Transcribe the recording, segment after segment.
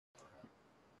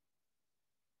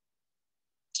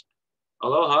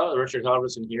Aloha, Richard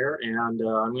Halverson here, and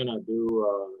I'm going to do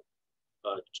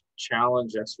a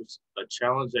challenge exercise, a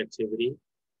challenge activity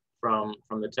from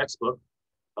the textbook.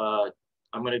 Uh,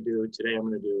 I'm going to do today. I'm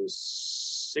going to do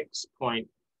 6.13.2.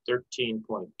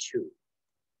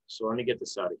 So let me get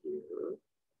this out of here.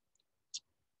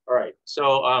 All right.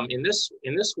 So in this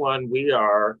one, we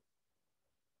are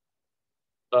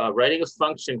writing a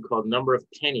function called number of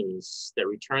pennies that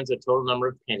returns a total number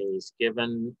of pennies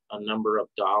given a number of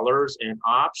dollars and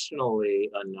optionally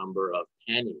a number of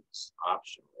pennies.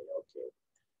 Optionally, okay.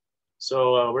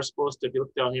 So we're supposed to, if you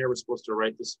look down here, we're supposed to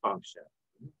write this function.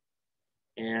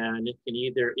 And it can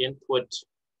either input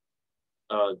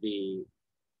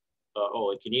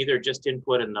it can either just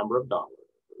input a number of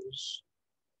dollars,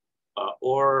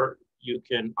 or you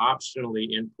can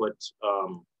optionally input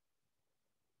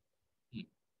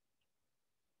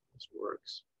this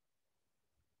works.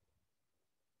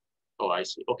 Oh, I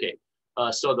see. Okay.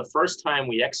 So the first time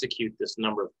we execute this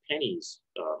number of pennies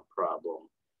problem,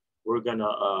 we're going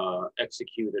to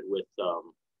execute it with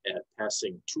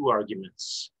passing two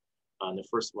arguments. And the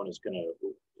first one is going to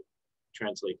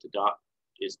translate to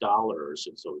dollars.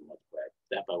 And so we multiply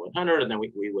that by 100. And then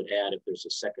we would add if there's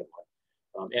a second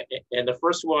one. And the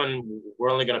first one, we're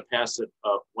only going to pass it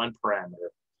one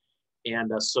parameter.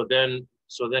 And so then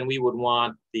we would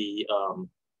want the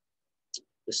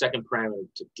second parameter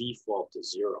to default to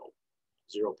zero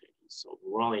pennies. So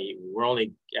we're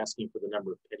only asking for the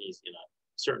number of pennies in a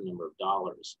certain number of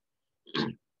dollars.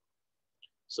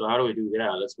 So how do we do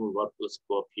that? Let's move up. Let's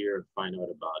go up here and find out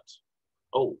about.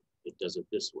 Oh, it does it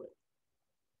this way.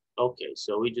 Okay,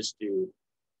 so we just do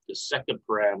the second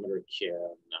parameter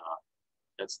can.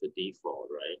 That's the default,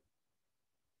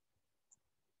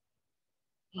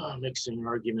 right? Mixing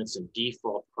arguments and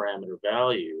default parameter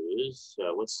values.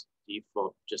 What's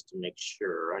default, just to make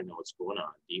sure I know what's going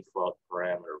on. Default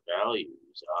parameter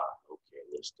values. Okay,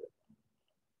 listed.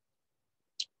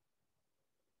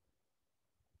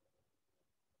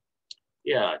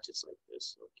 Yeah, just like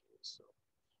this. Okay, so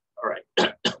all right.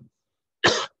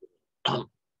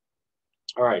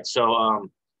 All right, so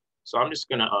I'm just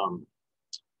gonna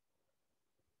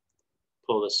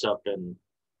pull this up and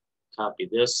copy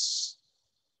this.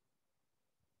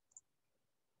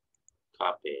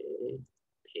 Copy,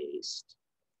 paste.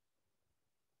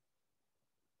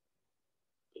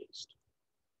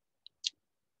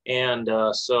 And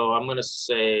so I'm going to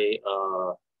say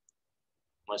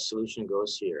my solution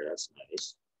goes here. That's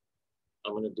nice.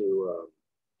 I'm going to do,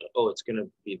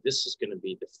 this is going to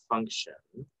be the function.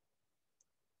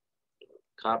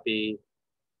 Copy.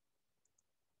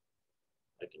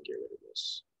 I can get rid of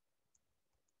this.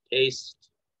 Paste.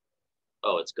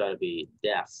 Oh, it's got to be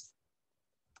def.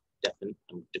 I'm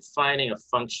defining a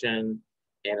function,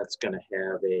 and it's going to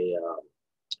have a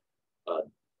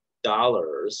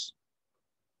dollars,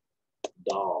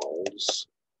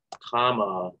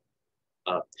 comma,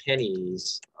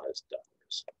 pennies, that's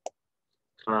dollars,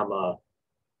 comma,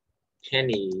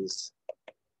 pennies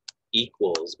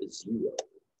equals 0.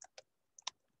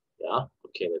 Yeah.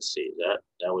 Okay. Let's see.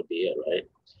 That would be it, right?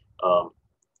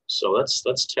 So let's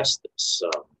test this.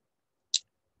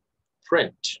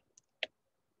 Print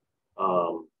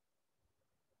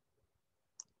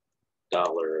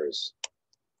dollars,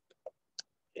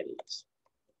 pennies.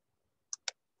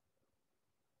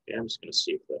 Okay, I'm just going to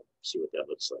see what that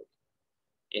looks like.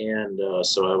 And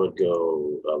so I would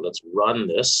go. Let's run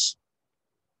this.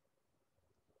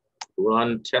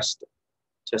 Run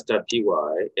test.py,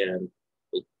 and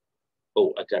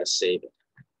oh, I gotta save it.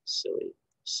 Silly.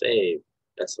 Save.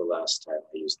 That's the last time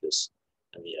I used this.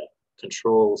 Let me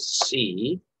Control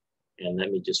C, and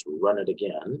let me just run it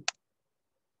again.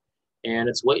 And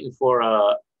it's waiting for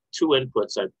 2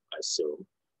 inputs, I assume.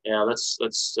 Yeah, let's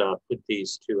put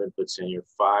these 2 inputs in here.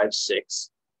 5, 6,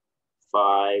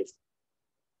 5,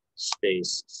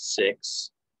 space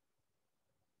 6.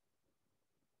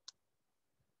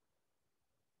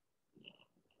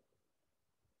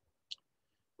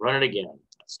 Run it again.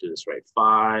 Let's do this right.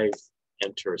 5,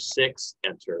 enter 6,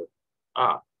 enter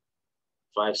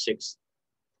 5, 6,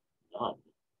 none.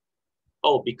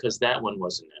 Oh, because that one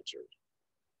wasn't entered.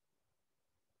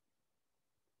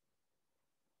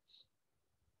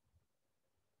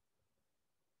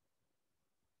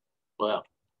 Well,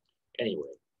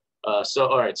 anyway, so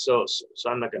all right, so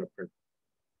I'm not gonna print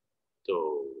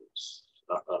those.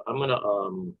 I'm gonna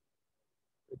call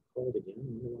it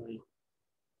again.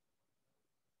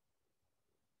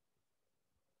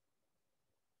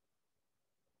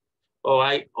 Oh,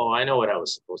 I know what I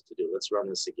was supposed to do. Let's run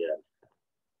this again.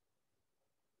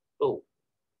 Oh,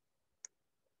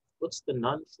 what's the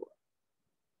none for?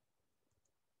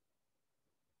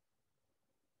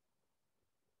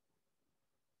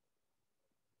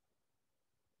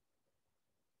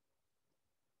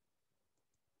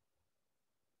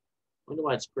 wonder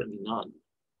why it's printing none.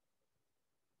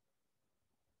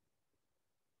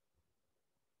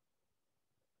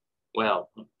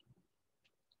 Well,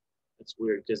 that's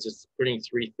weird because it's printing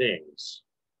 3 things.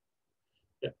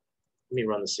 Yeah. Let me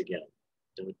run this again.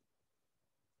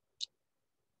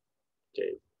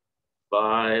 Okay,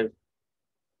 5,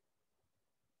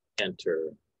 enter,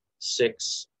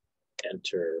 6,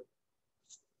 enter,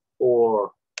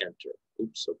 4, enter.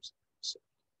 Oops.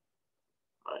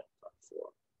 All right, 4.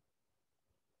 Run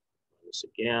this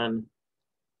again.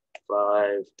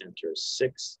 5, enter,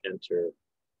 6, enter,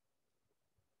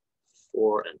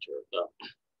 4, enter.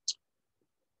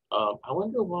 I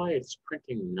wonder why it's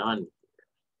printing none here.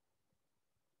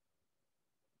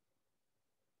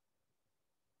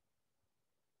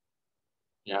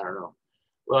 Yeah, I don't know.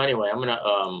 Well, anyway, I'm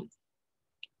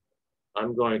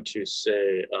going to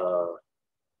say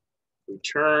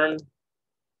return.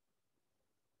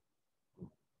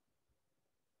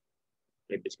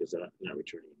 Maybe it's because I'm not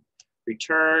returning.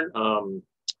 Return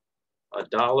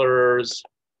dollars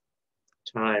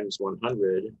times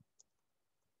 100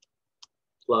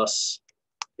 plus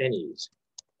pennies.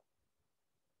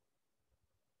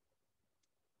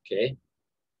 Okay.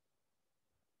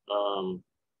 I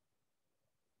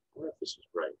wonder if this is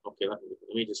right. Okay, let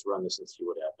me just run this and see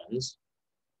what happens.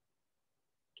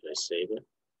 Did I save it?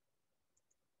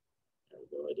 There we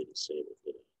go. I didn't save it,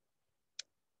 did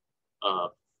I?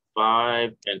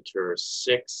 5, enter,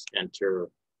 6, enter.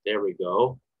 There we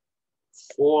go.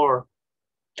 4,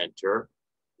 enter.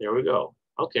 There we go.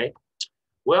 Okay.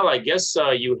 Well, I guess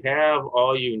you have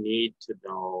all you need to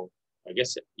know. I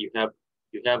guess you have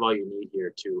all you need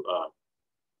here to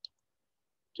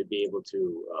be able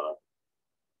to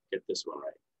get this one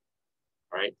right.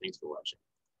 All right. Thanks for watching.